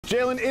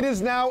Jalen, it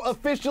is now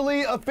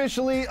officially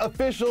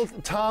official.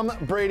 Tom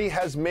Brady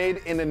has made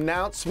an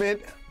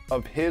announcement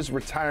of his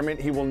retirement.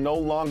 He will no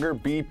longer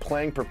be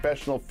playing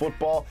professional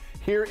football.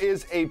 Here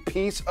is a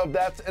piece of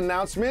that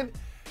announcement.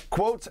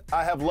 Quote,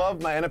 I have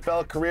loved my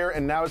NFL career,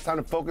 and now it's time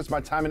to focus my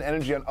time and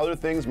energy on other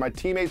things. My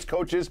teammates,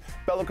 coaches,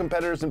 fellow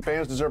competitors, and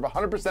fans deserve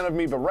 100% of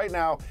me, but right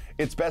now,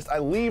 it's best I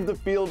leave the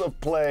field of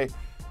play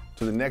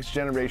to the next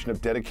generation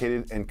of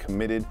dedicated and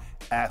committed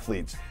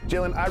athletes.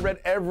 Jalen, I read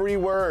every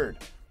word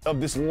of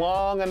this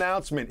long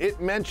announcement. It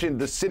mentioned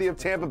the city of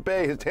Tampa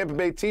Bay, his Tampa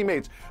Bay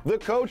teammates, the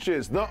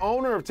coaches, the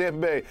owner of Tampa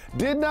Bay.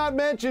 Did not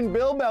mention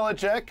Bill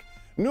Belichick,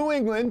 New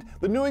England,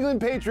 the New England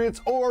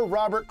Patriots, or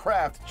Robert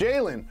Kraft.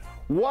 Jalen,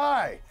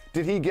 why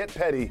did he get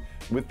petty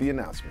with the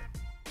announcement?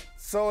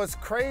 So it's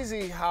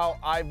crazy how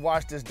I've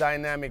watched this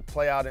dynamic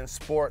play out in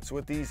sports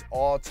with these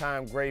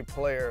all-time great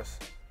players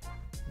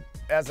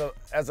as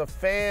a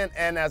fan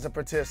and as a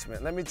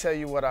participant. Let me tell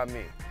you what I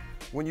mean.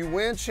 When you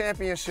win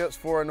championships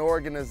for an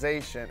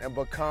organization and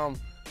become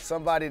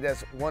somebody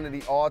that's one of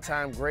the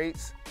all-time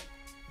greats,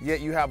 yet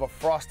you have a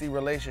frosty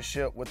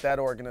relationship with that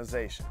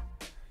organization.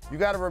 You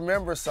got to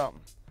remember something.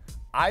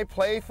 I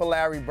played for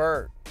Larry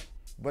Bird,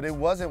 but it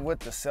wasn't with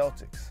the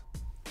Celtics.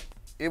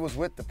 It was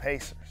with the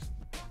Pacers.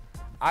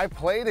 I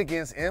played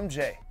against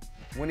MJ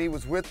when he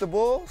was with the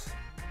Bulls,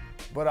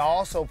 but I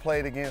also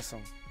played against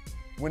him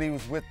when he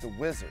was with the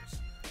Wizards.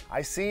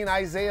 I seen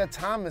Isaiah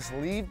Thomas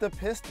leave the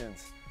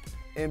Pistons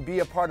and be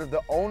a part of the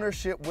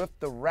ownership with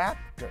the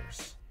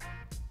Raptors,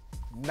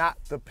 not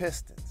the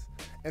Pistons.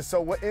 And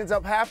so what ends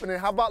up happening,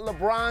 how about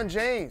LeBron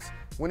James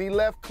when he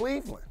left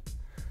Cleveland?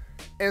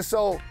 And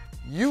so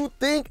you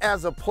think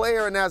as a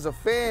player and as a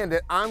fan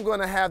that I'm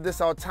gonna have this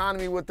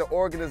autonomy with the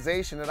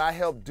organization that I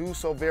helped do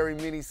so very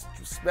many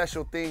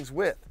special things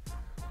with.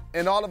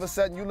 And all of a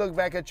sudden you look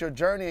back at your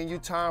journey and you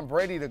Tom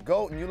Brady, the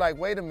GOAT, and you're like,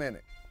 wait a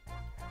minute.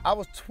 I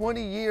was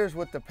 20 years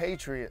with the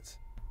Patriots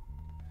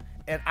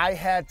and I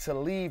had to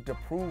leave to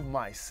prove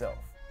myself.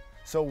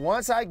 So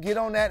once I get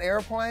on that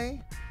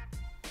airplane,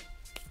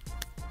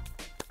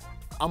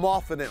 I'm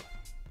off of them.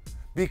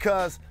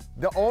 Because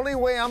the only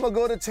way I'm gonna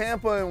go to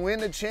Tampa and win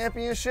the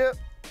championship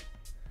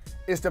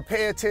is to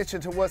pay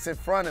attention to what's in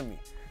front of me.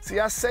 See,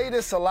 I say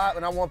this a lot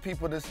and I want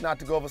people not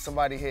to go over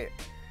somebody's head.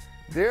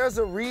 There's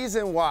a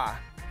reason why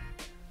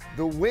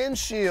the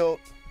windshield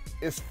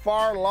is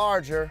far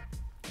larger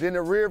than the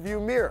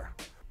rearview mirror,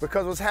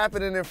 because what's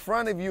happening in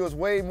front of you is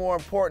way more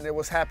important than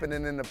what's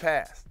happening in the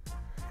past.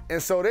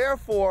 And so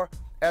therefore,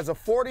 as a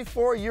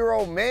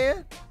 44-year-old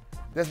man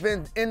that's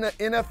been in the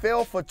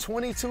NFL for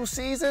 22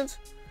 seasons,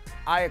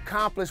 I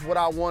accomplished what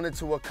I wanted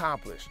to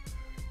accomplish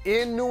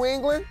in New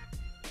England,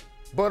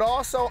 but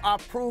also I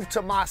proved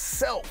to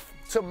myself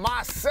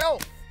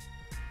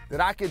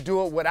that I could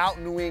do it without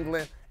New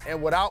England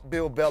and without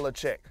Bill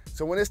Belichick.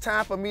 So when it's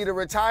time for me to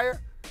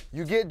retire,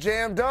 you get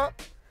jammed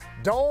up,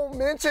 don't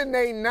mention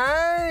their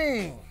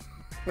name.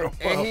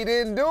 And he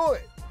didn't do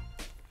it.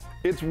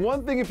 It's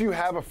one thing if you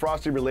have a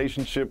frosty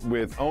relationship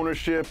with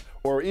ownership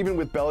or even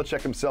with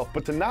Belichick himself,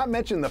 but to not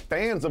mention the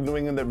fans of New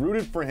England that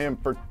rooted for him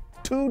for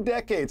 2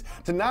 decades,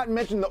 to not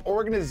mention the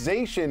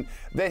organization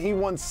that he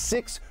won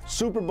 6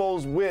 Super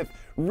Bowls with,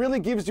 really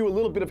gives you a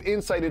little bit of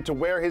insight into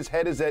where his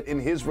head is at in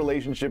his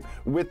relationship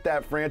with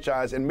that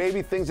franchise. And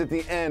maybe things at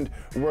the end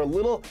were a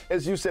little,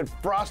 as you said,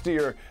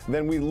 frostier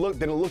than it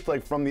looked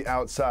like from the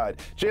outside.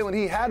 Jalen,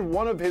 he had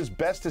one of his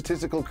best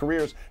statistical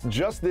careers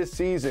just this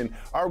season.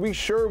 Are we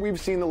sure we've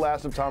seen the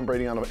last of Tom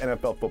Brady on an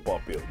NFL football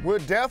field? We're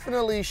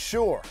definitely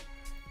sure.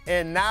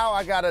 And now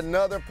I got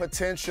another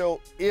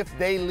potential if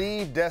they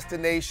leave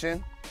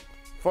destination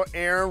for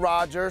Aaron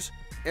Rodgers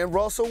and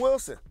Russell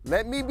Wilson.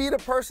 Let me be the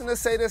person to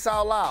say this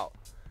out loud.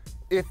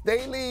 If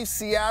they leave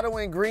Seattle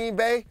and Green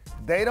Bay,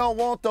 they don't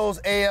want those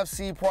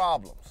AFC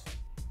problems.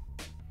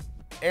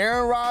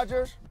 Aaron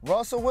Rodgers,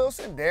 Russell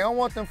Wilson, they don't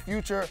want them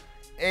future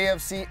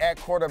AFC at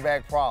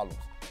quarterback problems.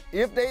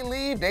 If they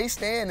leave, they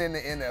stand in the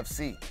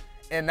NFC.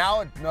 And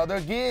now another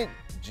gig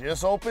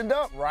just opened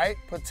up, right?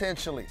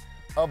 Potentially,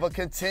 of a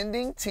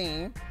contending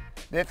team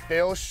that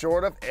fell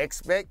short of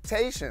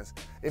expectations.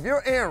 If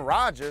you're Aaron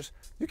Rodgers,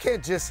 you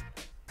can't just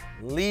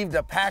leave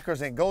the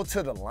Packers and go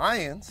to the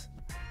Lions.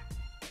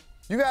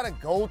 You got to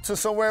go to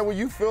somewhere where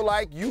you feel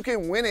like you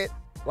can win it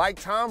like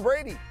Tom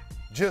Brady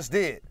just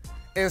did.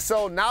 And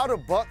so now the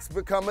Bucs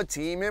become a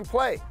team in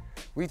play.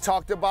 We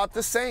talked about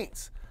the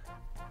Saints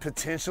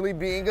potentially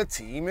being a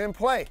team in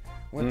play.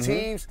 When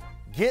teams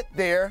get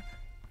there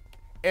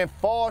and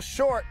fall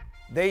short,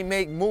 they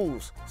make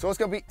moves. So it's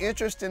going to be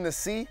interesting to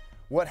see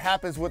what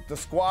happens with the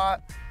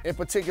squad, in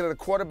particular the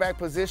quarterback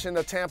position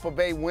of Tampa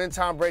Bay when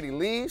Tom Brady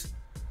leaves.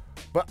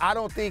 But I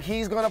don't think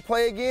he's going to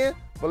play again.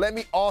 But let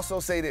me also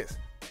say this.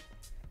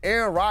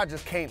 Aaron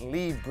Rodgers can't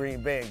leave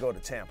Green Bay and go to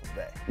Tampa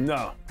Bay.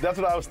 No, that's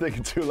what I was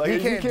thinking too. Like, he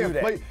can't do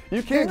that.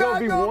 You can't go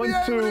be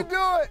 1-2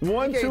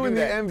 in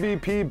the that.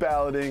 MVP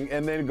balloting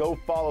and then go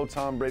follow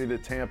Tom Brady to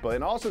Tampa.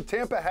 And also,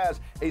 Tampa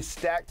has a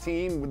stacked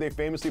team. They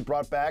famously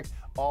brought back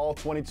all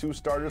 22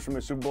 starters from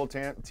their Super Bowl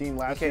team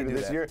last year to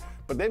this year.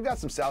 But they've got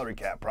some salary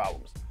cap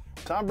problems.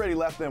 Tom Brady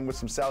left them with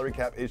some salary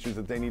cap issues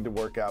that they need to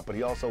work out, but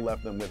he also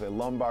left them with a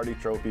Lombardi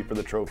trophy for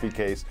the trophy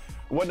case.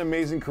 What an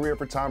amazing career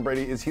for Tom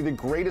Brady. Is he the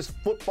greatest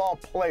football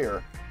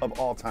player of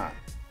all time?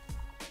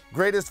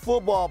 Greatest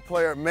football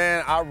player,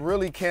 man, I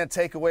really can't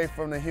take away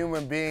from the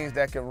human beings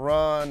that can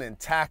run and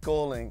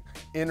tackle and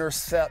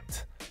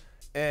intercept.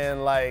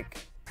 And, like,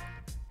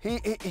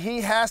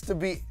 he has to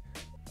be.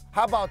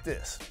 How about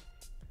this?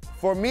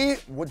 For me,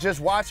 just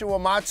watching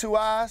with my two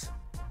eyes,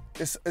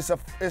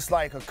 it's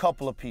like a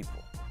couple of people.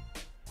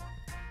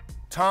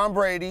 Tom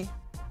Brady,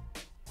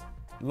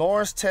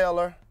 Lawrence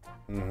Taylor,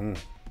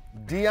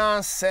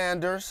 Deion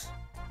Sanders,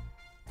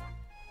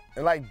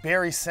 and like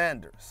Barry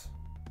Sanders.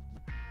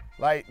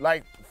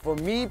 Like for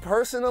me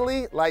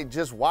personally, like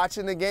just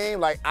watching the game,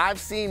 like I've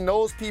seen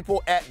those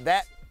people at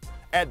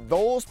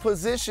those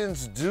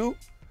positions do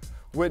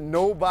what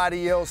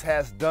nobody else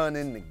has done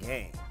in the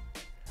game.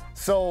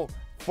 So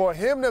for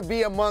him to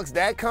be amongst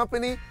that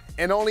company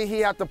and only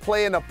he have to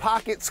play in a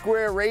pocket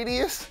square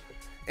radius,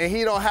 and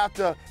he don't have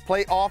to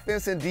play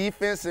offense and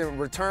defense and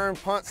return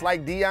punts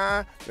like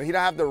Deion, or he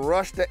don't have to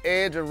rush the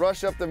edge and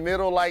rush up the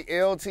middle like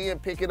LT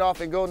and pick it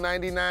off and go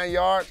 99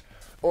 yards,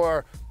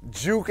 or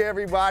juke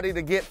everybody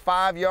to get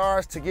 5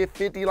 yards to get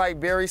 50 like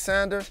Barry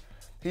Sanders.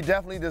 He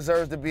definitely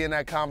deserves to be in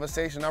that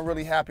conversation. I'm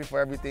really happy for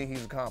everything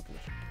he's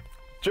accomplished.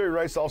 Jerry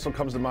Rice also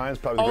comes to mind. He's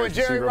probably the greatest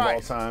receiver of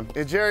all time.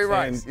 And Jerry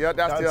Rice. Yeah,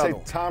 that's the other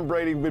one. Tom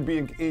Brady would be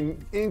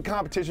in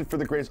competition for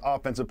the greatest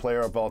offensive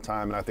player of all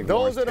time, and I think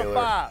those Lawrence are the Taylor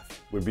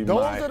five. Would be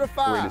those my are the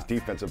five. greatest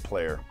defensive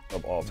player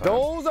of all time.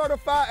 Those are the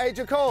five. Hey,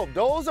 Jacob,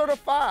 those are the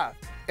five.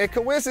 And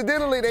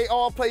coincidentally, they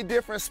all play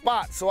different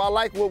spots, so I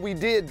like what we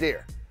did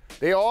there.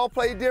 They all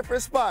play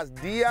different spots.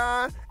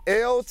 Deion,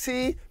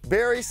 LT,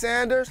 Barry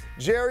Sanders,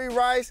 Jerry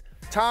Rice,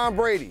 Tom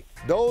Brady.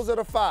 Those are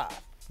the five,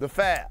 the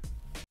fab.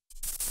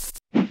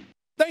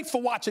 Thanks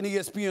for watching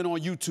ESPN on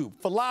YouTube.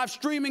 For live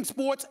streaming,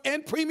 sports,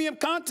 and premium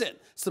content,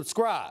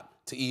 subscribe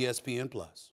to ESPN+.